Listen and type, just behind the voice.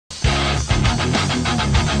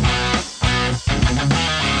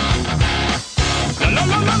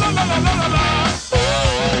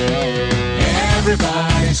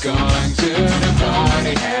going to the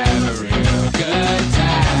party, have a real good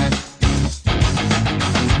time.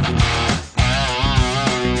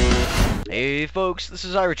 Hey folks, this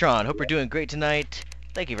is Iratron. Hope you're doing great tonight.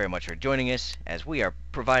 Thank you very much for joining us as we are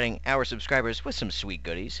providing our subscribers with some sweet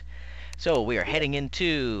goodies. So we are heading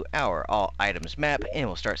into our all items map and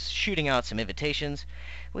we'll start shooting out some invitations.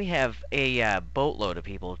 We have a boatload of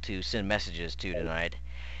people to send messages to tonight.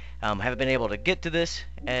 Haven't been able to get to this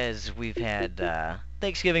as we've had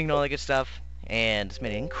Thanksgiving and all that good stuff, and it's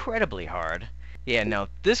made it incredibly hard. Yeah, now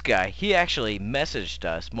this guy, he actually messaged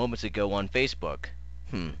us moments ago on Facebook.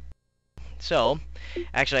 So,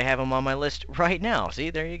 actually I have him on my list right now. See,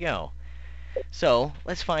 there you go. So,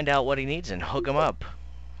 let's find out what he needs and hook him up.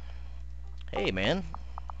 Hey, man.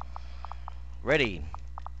 Ready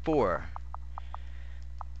for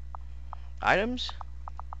items?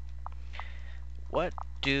 What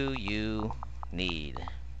do you need?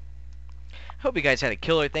 Hope you guys had a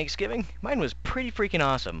killer Thanksgiving. Mine was pretty freaking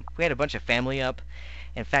awesome. We had a bunch of family up.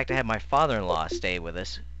 In fact, I had my father-in-law stay with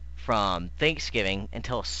us from Thanksgiving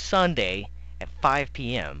until Sunday at 5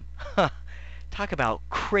 p.m. Talk about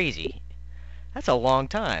crazy. That's a long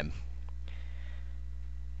time.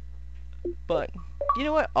 But, you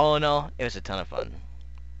know what? All in all, it was a ton of fun.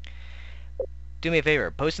 Do me a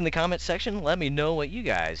favor, post in the comments section, let me know what you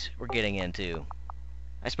guys were getting into.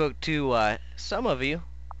 I spoke to some of you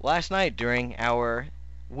last night during our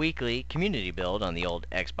weekly community build on the old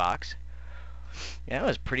Xbox. Yeah, it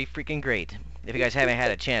was pretty freaking great. If you guys haven't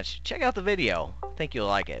had a chance, check out the video. I think you'll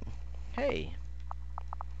like it. Hey.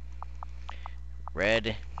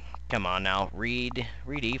 Red. Come on now. Read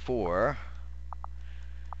E4.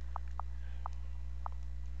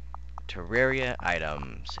 Terraria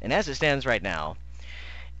items. And as it stands right now,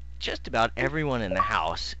 just about everyone in the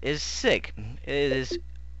house is sick. It is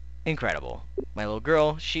incredible. My little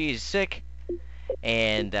girl, she's sick.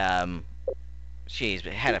 And, she's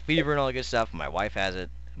had a fever and all that good stuff. My wife has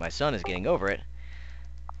it. My son is getting over it.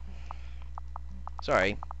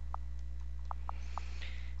 Sorry.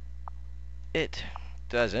 It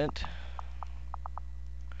doesn't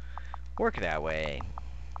work that way.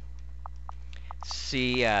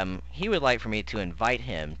 See, he would like for me to invite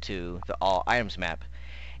him to the all items map.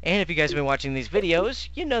 And if you guys have been watching these videos,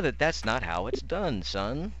 you know that that's not how it's done,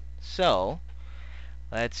 son. So,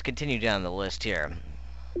 let's continue down the list here.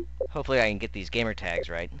 Hopefully I can get these gamer tags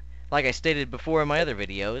right. Like I stated before in my other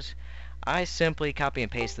videos, I simply copy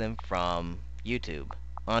and paste them from YouTube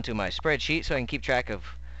onto my spreadsheet so I can keep track of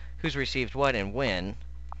who's received what and when.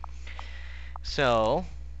 So,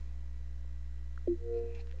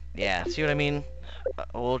 yeah, see what I mean?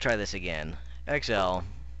 We'll try this again. XL.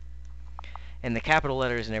 And the capital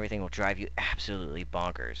letters and everything will drive you absolutely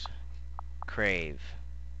bonkers. Crave.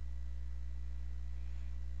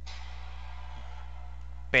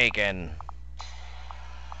 Bacon.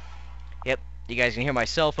 Yep, you guys can hear my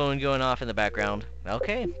cell phone going off in the background.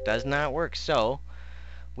 Okay, does not work, so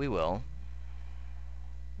we will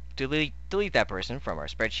delete that person from our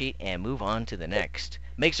spreadsheet and move on to the next.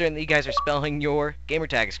 Make certain that you guys are spelling your gamer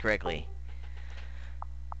tags correctly.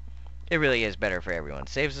 It really is better for everyone.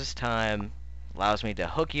 Saves us time, allows me to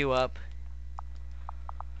hook you up.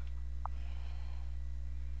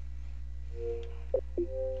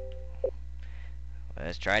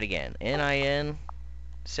 Let's try it again. NIN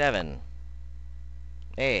 7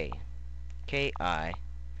 A K I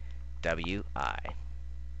W I.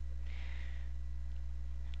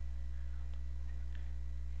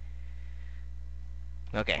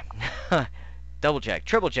 Okay. Double check,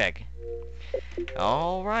 triple check.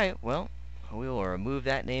 Alright, well, we will remove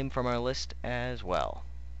that name from our list as well.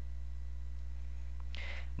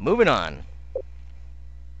 Moving on.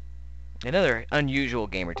 Another unusual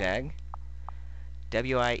gamer tag.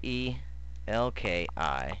 WIELKIBANAN.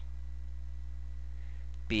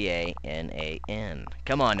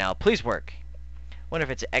 Come on now, please work. Wonder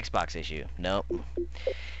if it's an Xbox issue. Nope.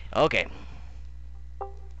 Okay.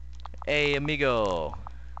 Hey, amigo.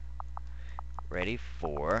 Ready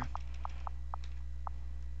for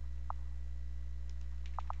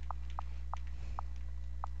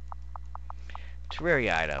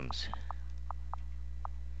Terraria items.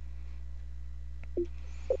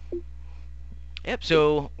 Yep,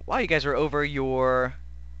 so while you guys were over your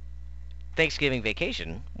Thanksgiving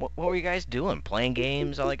vacation, what were you guys doing? Playing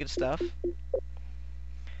games, all that good stuff?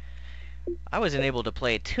 I wasn't able to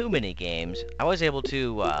play too many games. I was able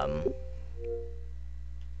to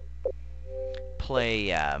play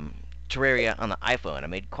Terraria on the iPhone. I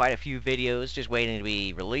made quite a few videos just waiting to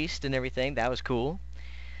be released and everything. That was cool.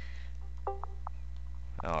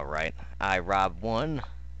 Alright, I robbed one.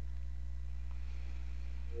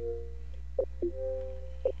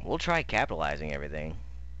 We'll try capitalizing everything.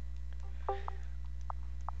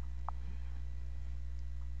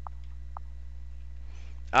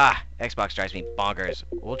 Ah, Xbox drives me bonkers.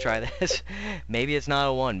 We'll try this. Maybe it's not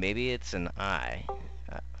a 1. Maybe it's an I.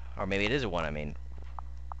 Or maybe it is a 1, I mean.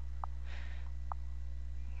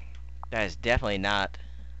 That is definitely not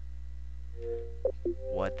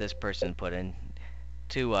what this person put in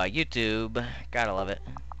to YouTube. Gotta love it.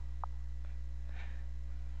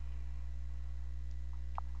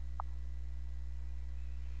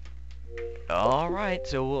 Alright,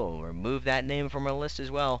 so we'll remove that name from our list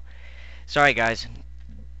as well. Sorry guys.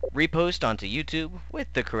 Repost onto YouTube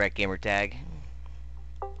with the correct gamer tag.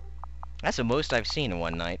 That's the most I've seen in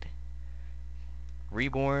one night.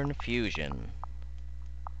 Reborn Fusion.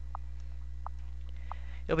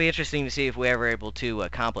 It'll be interesting to see if we're ever able to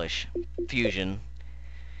accomplish fusion.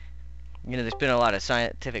 You know, there's been a lot of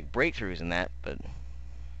scientific breakthroughs in that, but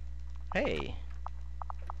hey.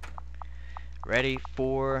 Ready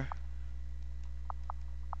for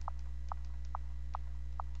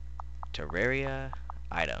Terraria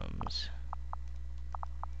items.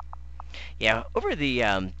 Yeah, over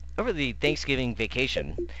the Thanksgiving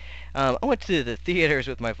vacation, I went to the theaters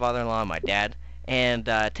with my father-in-law and my dad, and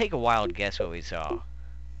take a wild guess what we saw.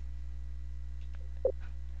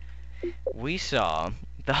 We saw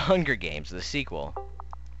The Hunger Games, the sequel.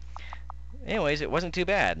 Anyways, it wasn't too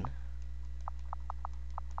bad.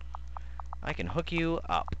 I can hook you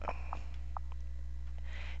up.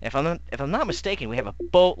 If I'm not mistaken, we have a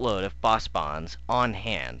boatload of boss bonds on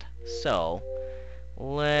hand. So,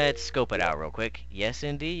 let's scope it out real quick. Yes,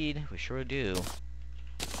 indeed, we sure do.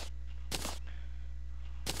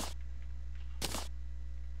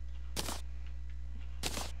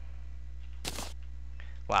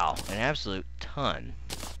 Wow, an absolute ton.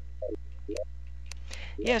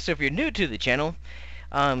 Yeah, so if you're new to the channel,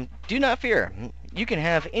 do not fear. You can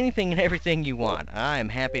have anything and everything you want. I'm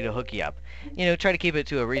happy to hook you up. You know, try to keep it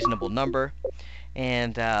to a reasonable number.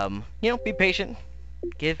 And, you know, be patient.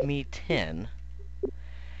 Give me 10.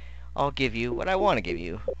 I'll give you what I want to give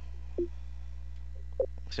you.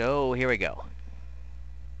 So, here we go.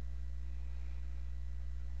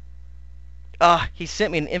 Ah, he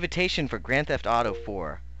sent me an invitation for Grand Theft Auto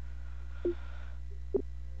 4.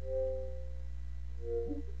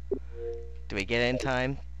 Do we get it in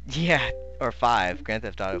time? Yeah, or 5. Grand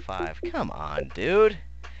Theft Auto 5. Come on, dude.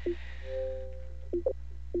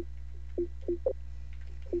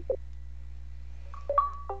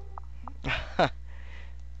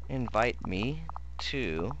 Invite me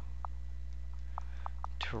to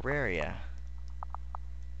Terraria.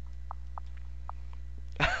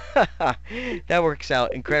 That works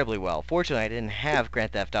out incredibly well. Fortunately, I didn't have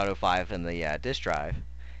Grand Theft Auto 5 in the disk drive.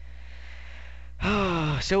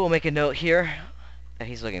 So we'll make a note here that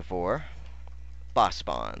he's looking for boss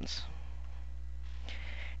spawns.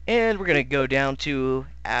 And we're going to go down to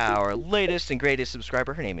our latest and greatest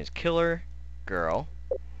subscriber. Her name is Killer Girl.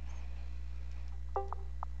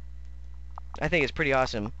 I think it's pretty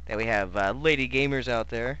awesome that we have lady gamers out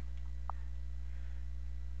there.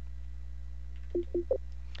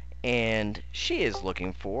 And she is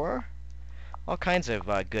looking for all kinds of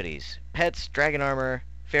goodies. Pets, dragon armor,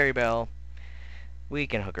 fairy bell. We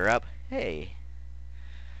can hook her up. Hey.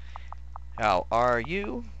 How are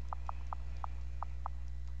you?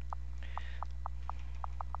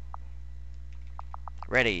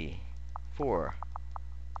 Ready for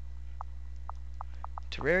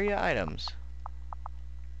Terraria items.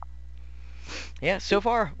 Yeah, so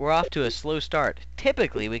far we're off to a slow start.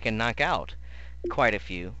 Typically we can knock out quite a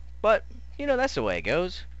few, but you know, that's the way it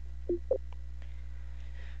goes.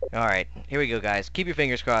 Alright, here we go guys. Keep your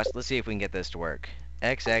fingers crossed. Let's see if we can get this to work.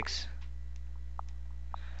 XX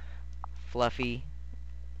Fluffy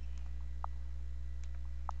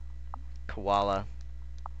Koala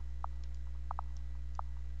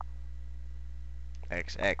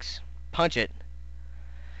XX. Punch it.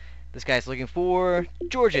 This guy's looking for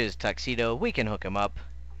George's tuxedo. We can hook him up.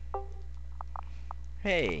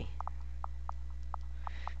 Hey.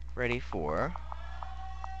 Ready for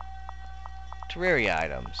Terraria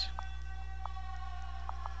items.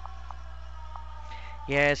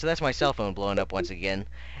 Yeah, so that's my cell phone blowing up once again.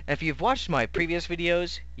 And if you've watched my previous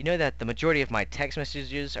videos, you know that the majority of my text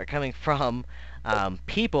messages are coming from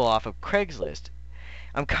people off of Craigslist.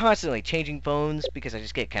 I'm constantly changing phones because I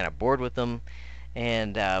just get kind of bored with them.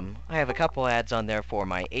 And I have a couple ads on there for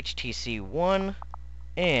my HTC One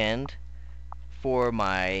and for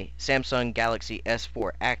my Samsung Galaxy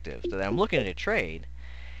S4 Active that I'm looking to trade.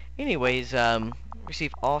 Anyways,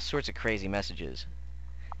 receive all sorts of crazy messages.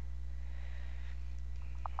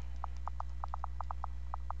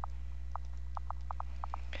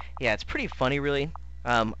 Yeah, it's pretty funny, really.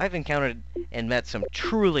 I've encountered and met some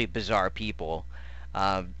truly bizarre people,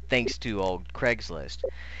 thanks to old Craigslist.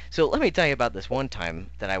 So let me tell you about this one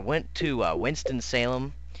time that I went to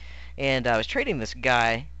Winston-Salem, and I was trading this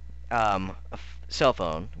guy cell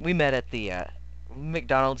phone. We met at the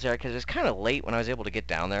McDonald's there because it was kind of late when I was able to get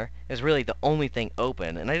down there. It was really the only thing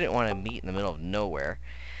open, and I didn't want to meet in the middle of nowhere.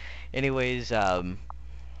 Anyways,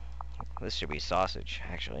 this should be sausage,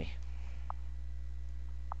 actually.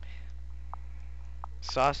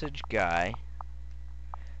 Sausage guy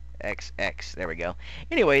XX. There we go.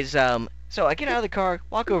 Anyways, so I get out of the car,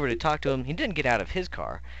 walk over to talk to him. He didn't get out of his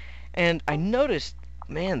car, and I noticed,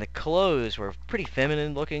 man, the clothes were pretty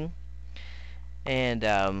feminine looking. And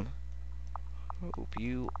hope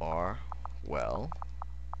you are well.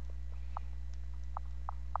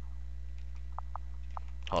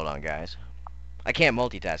 Hold on, guys. I can't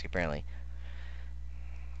multitask apparently.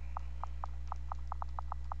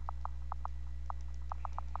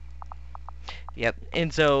 Yep.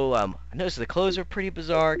 And so I noticed the clothes are pretty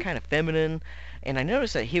bizarre, kind of feminine, and I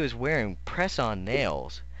noticed that he was wearing press-on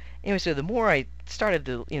nails. Anyway, so the more I started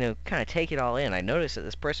to, kind of take it all in, I noticed that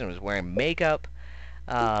this person was wearing makeup,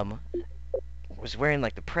 um, was wearing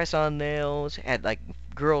like the press-on nails, had like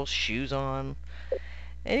girls' shoes on.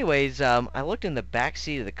 Anyways, I looked in the back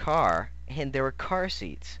seat of the car, and there were car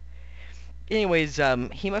seats. Anyways,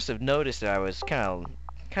 he must have noticed that I was kind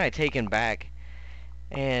of taken back,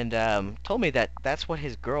 and told me that that's what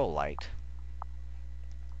his girl liked.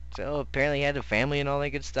 So apparently he had a family and all that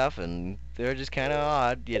good stuff, and they're just kind of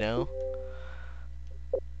odd.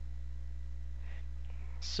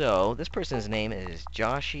 So this person's name is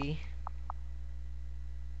Joshy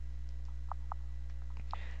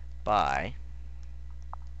by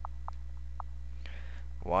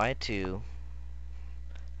Y2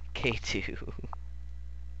 K2.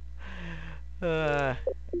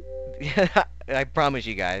 I promise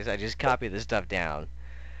you guys, I just copied this stuff down.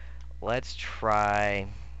 Let's try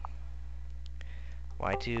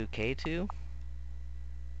Y2K2.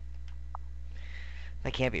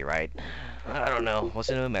 That can't be right. I don't know. We'll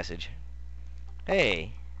send him a message.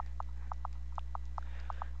 Hey.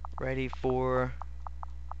 Ready for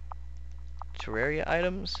Terraria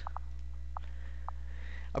items?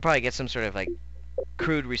 I'll probably get some sort of like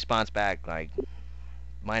crude response back like,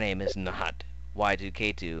 my name is not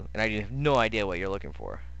Y2K2 and I have no idea what you're looking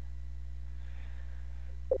for.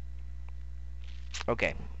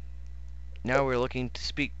 Okay. Now we're looking to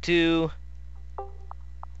speak to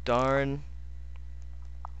darn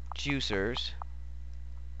juicers.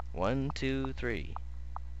 1, 2, 3.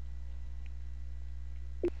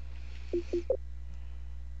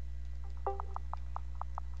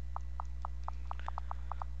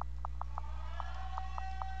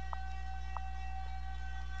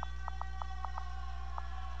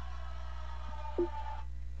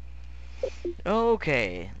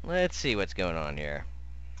 Okay, let's see what's going on here.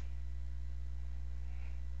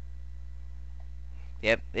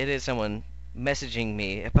 Yep, it is someone messaging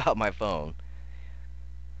me about my phone.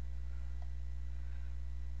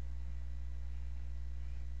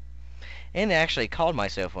 And it actually called my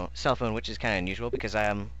cell phone, which is kind of unusual because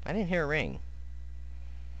I didn't hear a ring.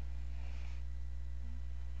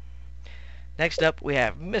 Next up, we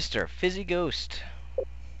have Mr. Fizzy Ghost.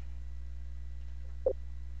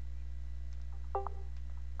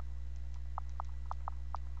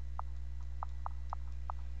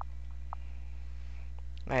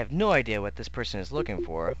 I have no idea what this person is looking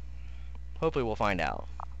for. Hopefully we'll find out.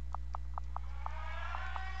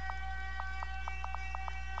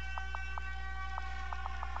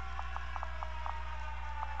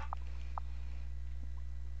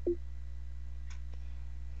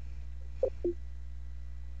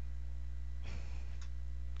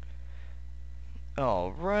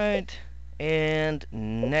 Alright, and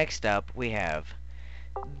next up we have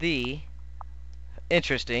the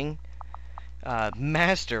interesting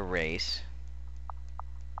Master Race.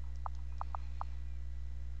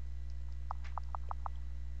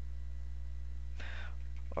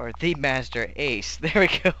 Or the Master Ace. There we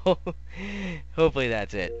go. Hopefully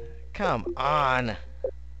that's it. Come on.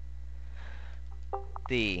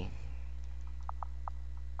 The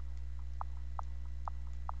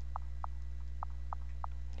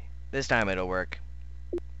This time it'll work.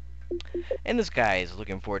 And this guy is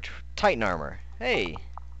looking for Titan armor. Hey.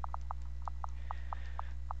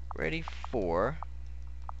 Ready for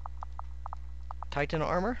Titan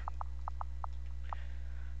armor?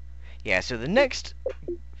 Yeah, so the next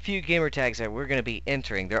few gamer tags that we're going to be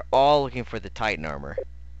entering, they're all looking for the Titan armor.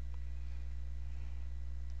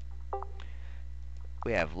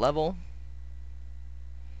 We have level.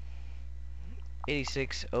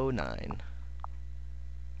 8609.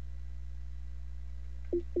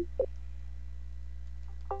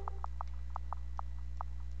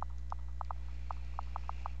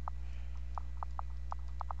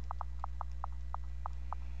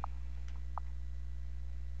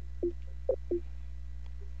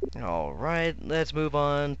 Alright, let's move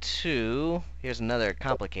on to... Here's another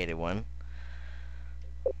complicated one.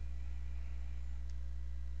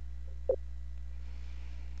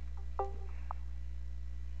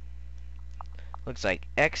 Looks like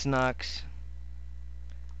X Knox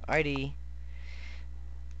ID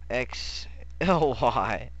X L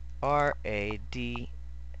Y R A D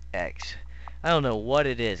X. I don't know what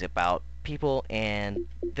it is about people and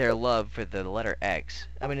their love for the letter X.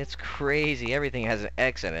 I mean, it's crazy. Everything has an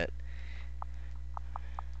X in it.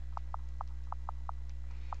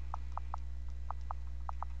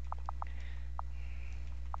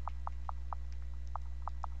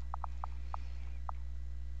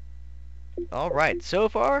 Alright, so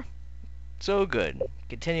far, so good.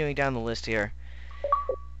 Continuing down the list here.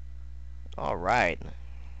 Alright.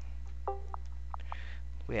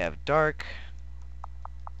 We have Dark.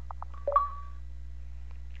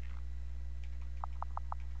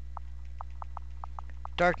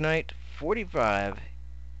 Dark Knight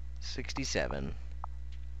 4567.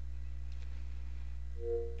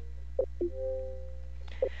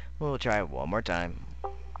 We'll try it one more time.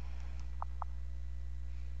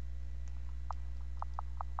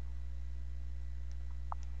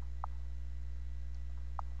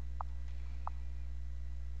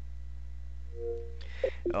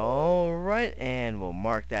 Alright, and we'll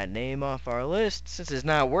mark that name off our list since it's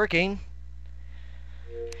not working.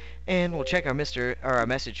 And we'll check our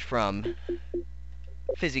message from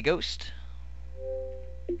Fizzy Ghost.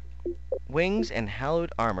 Wings and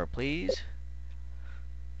hallowed armor, please.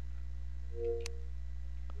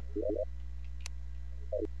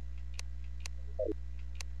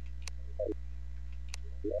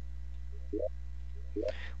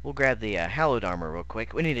 We'll grab the hallowed armor real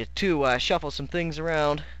quick. We needed to shuffle some things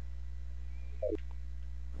around.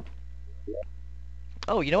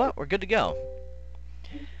 Oh, you know what? We're good to go.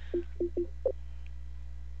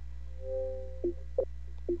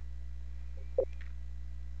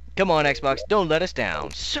 Come on, Xbox. Don't let us down.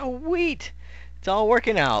 Sweet! It's all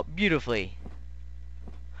working out beautifully.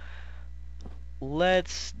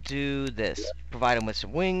 Let's do this. Provide them with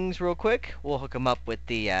some wings real quick. We'll hook them up with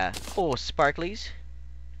the sparklies.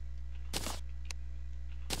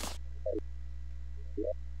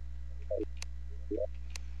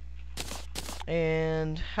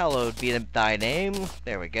 And hallowed be thy name.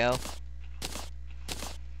 There we go.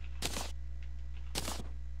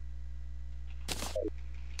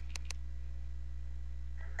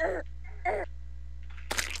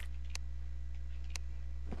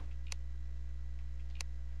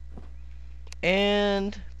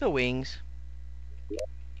 And the wings.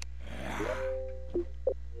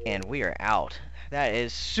 And we are out. That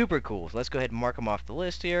is super cool. So let's go ahead and mark them off the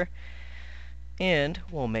list here. And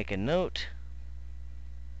we'll make a note.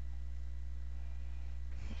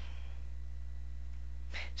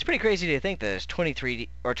 It's pretty crazy to think that there's 23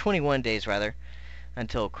 or 21 days rather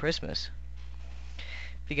until Christmas.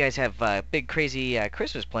 If you guys have big crazy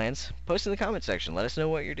Christmas plans, post in the comment section. Let us know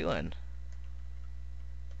what you're doing.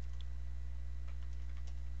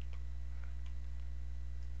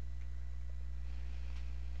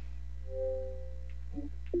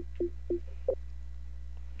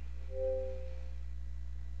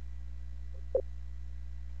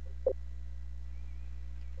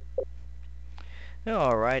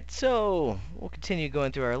 Alright, so we'll continue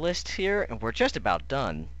going through our list here, and we're just about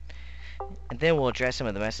done. And then we'll address some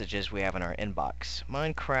of the messages we have in our inbox.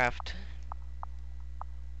 Minecraft.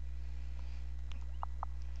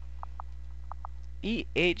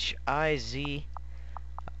 EHIZ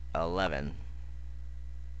 11.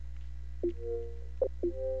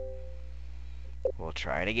 We'll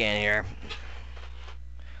try it again here.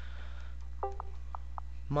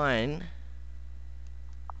 Minecraft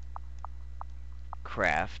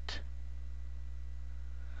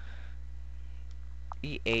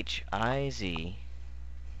EHIZ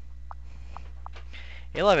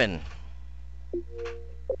 11.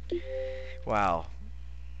 Wow.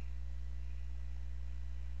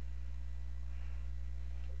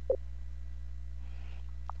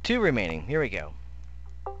 Two remaining. Here we go.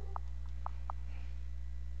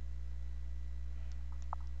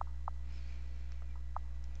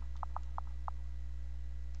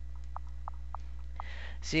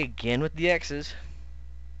 See again with the X's.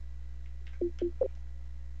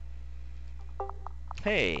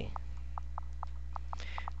 Hey.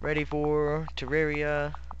 Ready for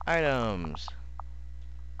Terraria items.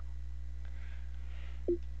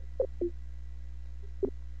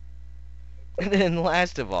 And then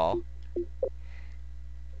last of all,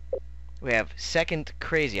 we have Second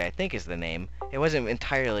Crazy, I think is the name. It wasn't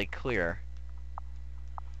entirely clear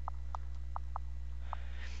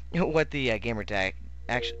what the gamer tag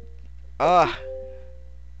actually... Ugh!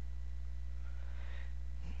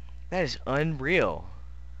 That is unreal.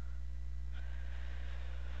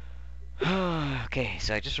 Okay,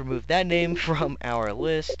 so I just removed that name from our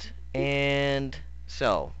list, and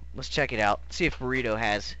so let's check it out. See if Burrito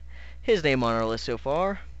has his name on our list so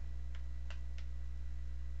far.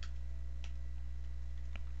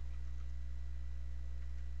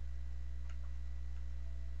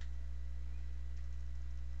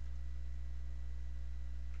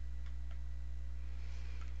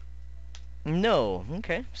 No.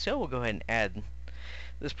 Okay, so we'll go ahead and add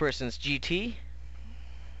this person's GT.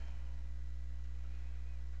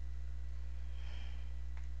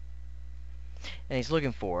 And he's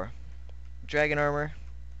looking for Dragon Armor,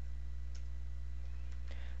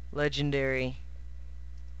 Legendary,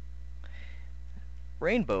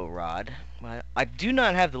 Rainbow Rod. I do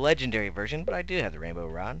not have the Legendary version, but I do have the Rainbow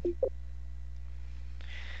Rod.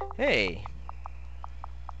 Hey.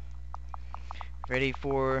 Ready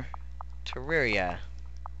for Terraria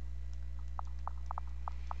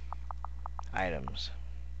items.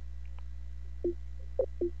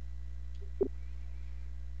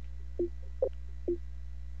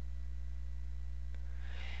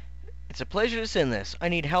 It's a pleasure to send this. I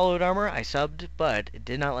need hallowed armor. I subbed, but it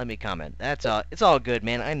did not let me comment. That's all. It's all good,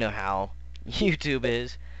 man. I know how YouTube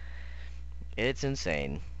is. It's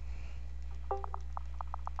insane.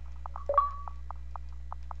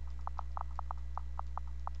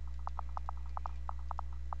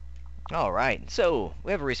 Alright, so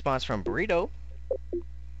we have a response from Burrito.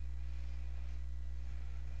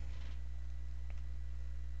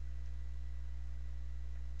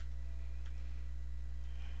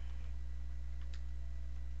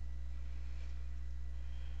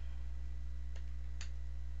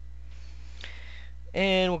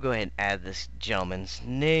 And we'll go ahead and add this gentleman's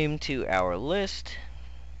name to our list.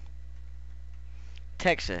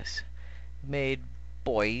 Texas made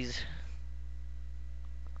boys.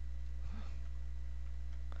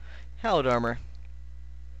 Hallowed armor.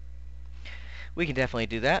 We can definitely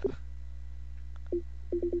do that.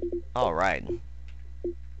 Alright.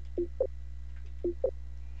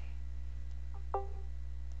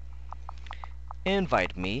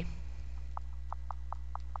 Invite me.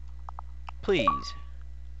 Please.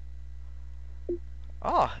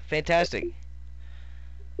 Oh, fantastic.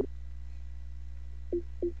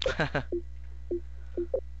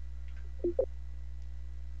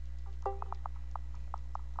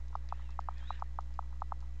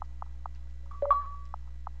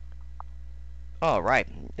 Alright,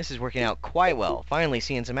 this is working out quite well. Finally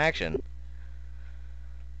seeing some action.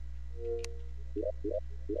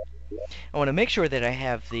 I want to make sure that I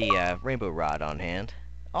have the rainbow rod on hand.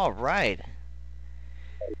 Alright.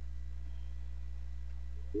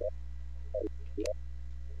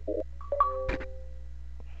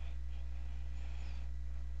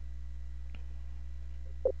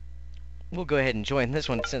 We'll go ahead and join this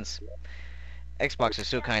one since Xbox is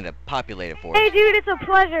so kind of populated for us. Hey dude, it's a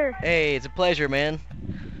pleasure. Hey, it's a pleasure, man.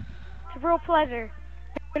 It's a real pleasure.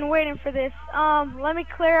 I've been waiting for this. Let me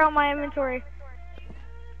clear out my inventory.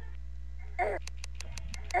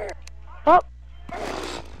 Oh.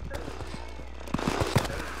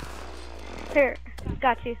 Here,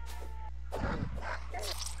 got you.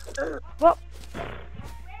 Whoop.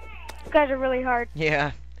 These guys are really hard.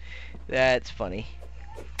 Yeah, that's funny.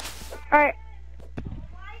 Alright.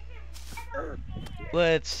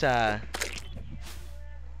 Let's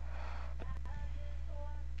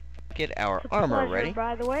get our It's a armor pleasure, ready.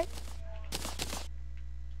 by the way.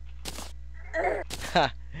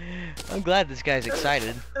 Ha! I'm glad this guy's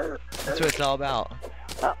excited. That's what it's all about.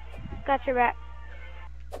 Oh, got your back.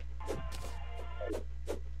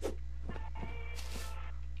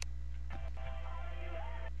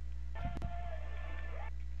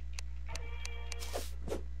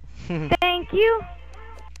 Thank you.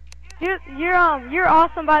 You're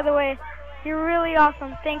awesome, by the way. You're really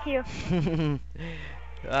awesome. Thank you.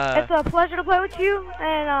 It's a pleasure to play with you,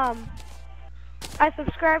 and I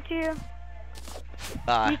subscribe to you.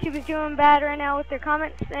 YouTube is doing bad right now with their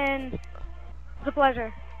comments, and it's a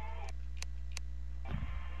pleasure.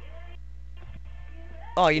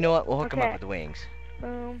 Oh, you know what? We'll hook him up Okay. with the wings.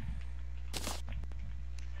 Boom.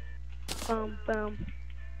 Boom, boom.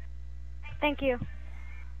 Thank you.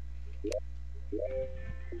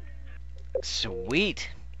 Sweet.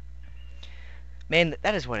 Man,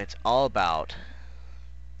 that is what it's all about.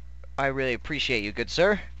 I really appreciate you, good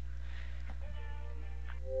sir.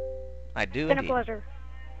 I do It's been a indeed. pleasure.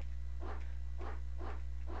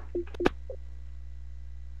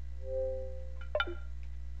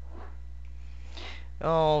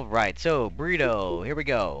 Alright, so Burrito, here we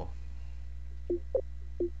go.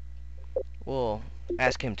 We'll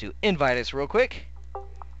ask him to invite us real quick.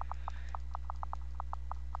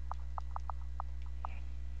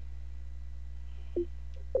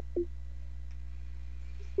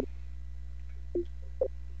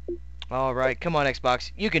 Alright, come on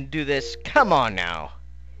Xbox, you can do this. Come on now.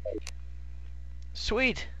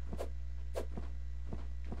 Sweet.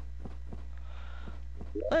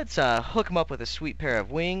 Let's hook him up with a sweet pair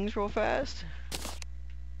of wings real fast.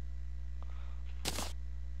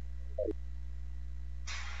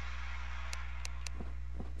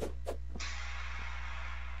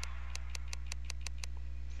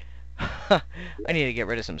 I need to get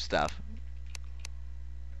rid of some stuff.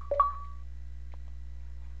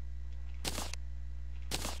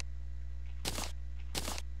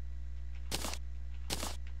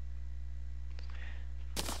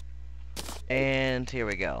 And here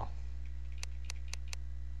we go.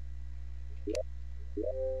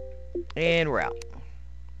 And we're out.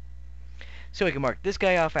 So we can mark this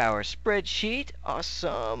guy off our spreadsheet.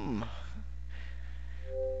 Awesome.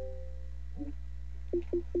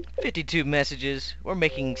 52 messages. We're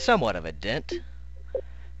making somewhat of a dent.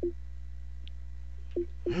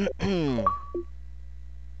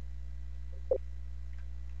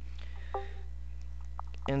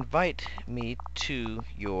 Invite me to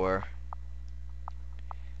your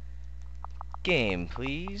game,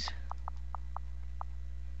 please.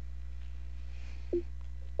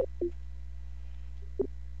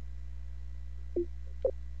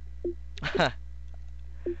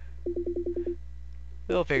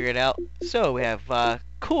 We'll figure it out. So we have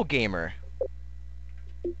Cool Gamer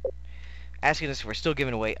asking us if we're still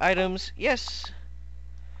giving away items. Yes.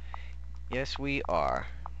 Yes, we are.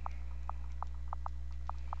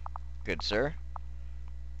 Good, sir.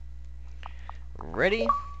 Ready?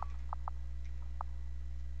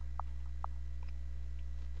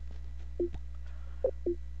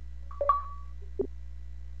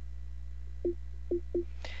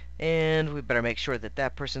 And we better make sure that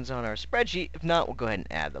that person's on our spreadsheet. If not, we'll go ahead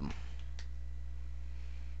and add them.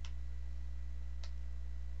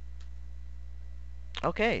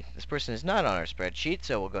 Okay, this person is not on our spreadsheet,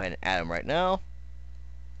 so we'll go ahead and add them right now.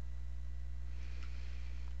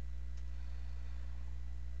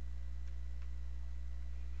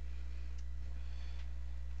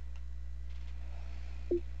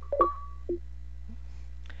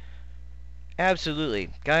 Absolutely.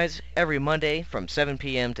 Guys, every Monday from 7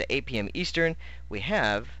 p.m. to 8 p.m. Eastern, we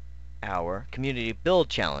have our Community Build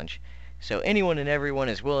Challenge. So anyone and everyone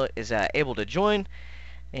is able to join,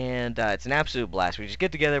 and it's an absolute blast. We just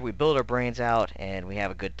get together, we build our brains out, and we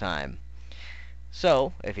have a good time.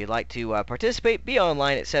 So, if you'd like to participate, be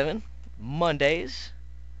online at 7 Mondays,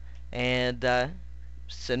 and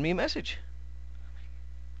send me a message.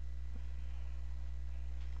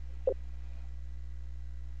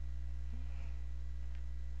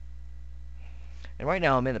 And right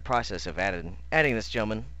now I'm in the process of adding this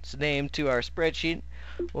gentleman's name to our spreadsheet.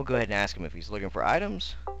 We'll go ahead and ask him if he's looking for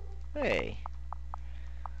items. Hey.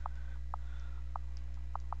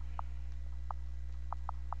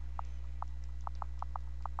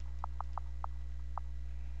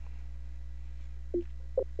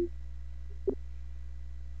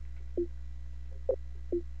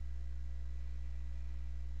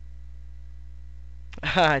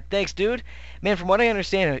 Thanks, dude. Man, from what I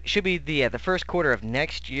understand, it should be the first quarter of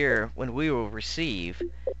next year when we will receive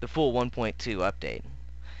the full 1.2 update.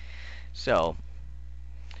 So,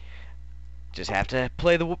 just have to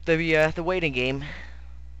play the waiting game.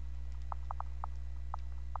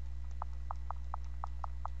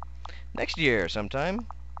 Next year, sometime.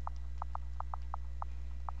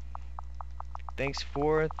 Thanks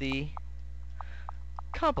for the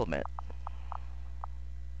compliment.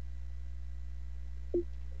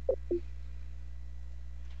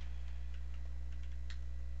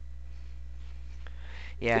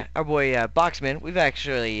 Yeah, our boy Boxman, we've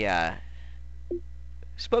actually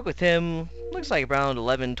spoke with him, looks like around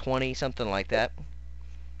 11:20, something like that.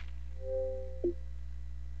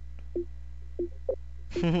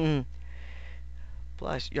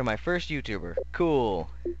 Plus, you're my first YouTuber. Cool.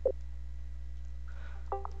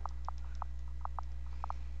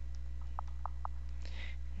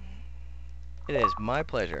 It is my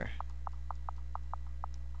pleasure.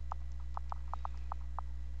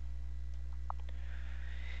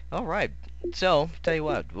 Alright, so, tell you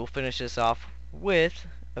what, we'll finish this off with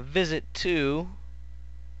a visit to...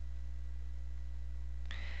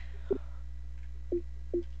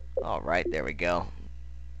 Alright, there we go.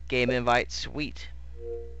 Game invite, sweet.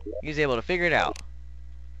 He was able to figure it out.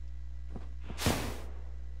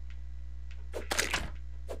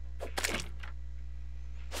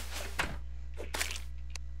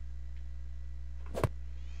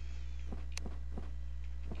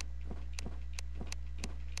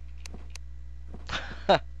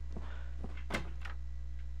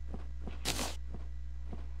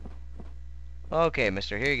 Okay,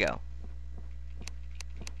 mister, here you go.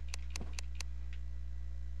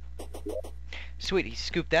 Sweet, he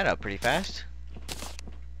scooped that up pretty fast.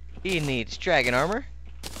 He needs dragon armor.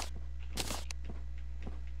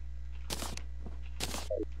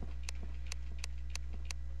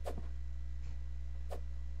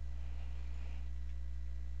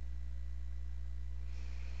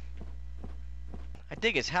 I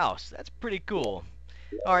dig his house. That's pretty cool.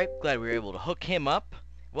 Alright, glad we were able to hook him up.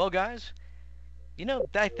 Well, guys, you know,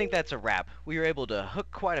 I think that's a wrap. We were able to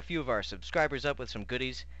hook quite a few of our subscribers up with some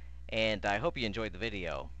goodies, and I hope you enjoyed the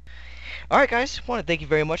video. Alright guys, I want to thank you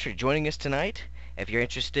very much for joining us tonight. If you're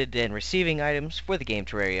interested in receiving items for the game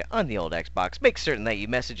Terraria on the old Xbox, make certain that you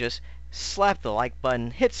message us, slap the like button,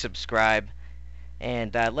 hit subscribe,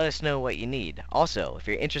 and let us know what you need. Also, if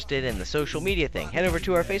you're interested in the social media thing, head over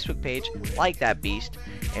to our Facebook page, like that beast,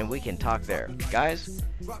 and we can talk there. Guys,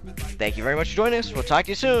 thank you very much for joining us. We'll talk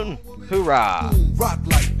to you soon. Hoorah! Rock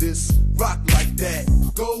like this, rock like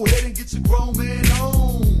that. Go ahead and get your grown man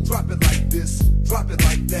on. Drop it like this, drop it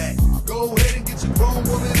like that. Go ahead and get your grown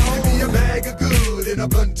woman on. Give me a bag of good and a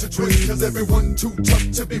blunt of drink, cause everyone too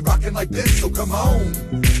tough to be rocking like this. So come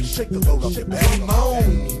on, shake the load up, come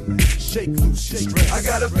on. Shake loose, shake stress. I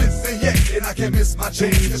got a fifth yet, and I can't miss my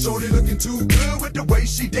chance. Cause shorty looking too good with the way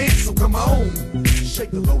she dance. So come on,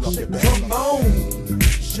 shake the load up, come on.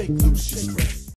 Shake loose, shake stress.